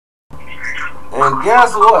And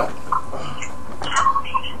guess what?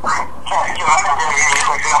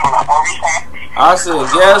 I said,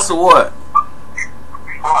 guess what?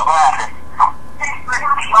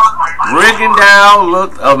 Rigondeaux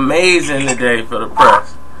looked amazing today for the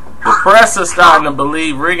press. The press is starting to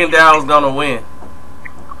believe Rigondeaux's gonna win.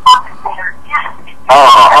 The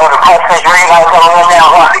press says Rigondeaux's gonna win now,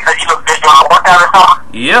 what? Because he looked good doing a workout or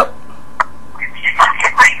something? Yep.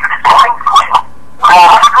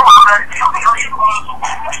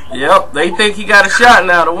 Yep, they think he got a shot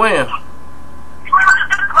now to win.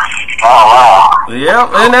 Oh, wow. Yep,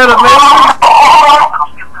 isn't that amazing?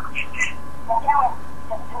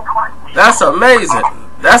 That's amazing.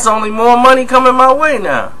 That's only more money coming my way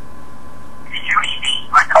now.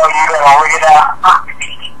 Oh, you bet on Rigondeaux?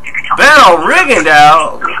 Bet on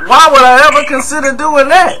Rigondeaux? Why would I ever consider doing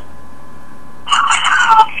that?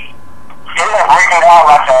 Isn't Rigondeaux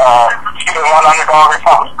like a underdog or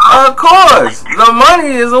something? Of course. The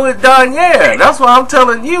money is with Donaire. That's why I'm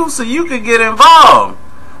telling you, so you can get involved.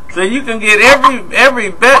 So you can get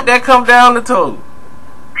every bet that come down the total.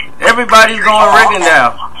 Everybody's going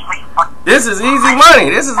Rigondeaux. This is easy money.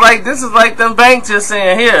 This is like them banks just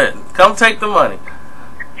saying, here, come take the money.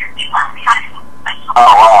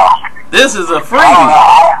 Oh, wow. This is a freebie.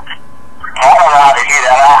 I don't know how to do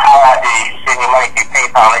that. I have to send you money through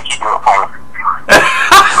PayPal and let you do it for me.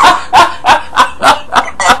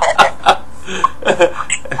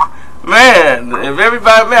 Man, if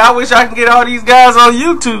everybody, man, I wish I could get all these guys on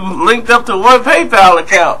YouTube linked up to one PayPal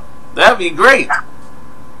account. That'd be great.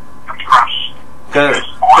 Cause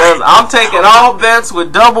I'm taking all bets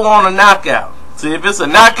with double on a knockout. See, if it's a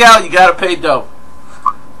knockout, you gotta pay double.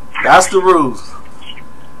 That's the rules.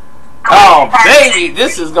 Oh, baby,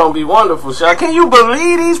 this is gonna be wonderful, Sean. Can you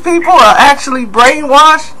believe these people are actually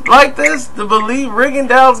brainwashed like this to believe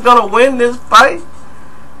Rigondeaux's gonna win this fight?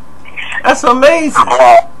 That's amazing.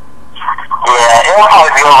 Yeah, it'll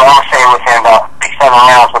probably be over, I'm saying, within about 6-7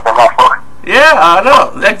 rounds with the left hook. Yeah, I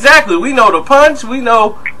know. Exactly. We know the punch. We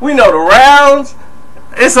know the rounds.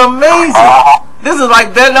 It's amazing. This is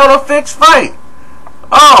like betting on a fixed fight.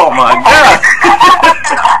 Oh my God. Yeah,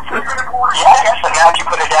 I guess so. Now that you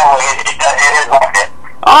put it that way, it is like that.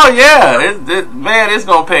 Oh yeah, man, it's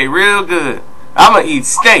gonna pay real good. I'm gonna eat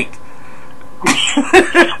steak.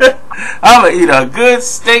 I'm gonna eat a good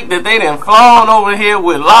steak that they done flown over here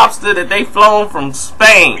with lobster that they flown from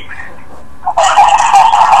Spain.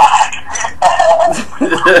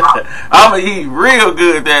 I'm gonna eat real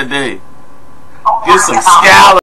good that day. Get some scallops.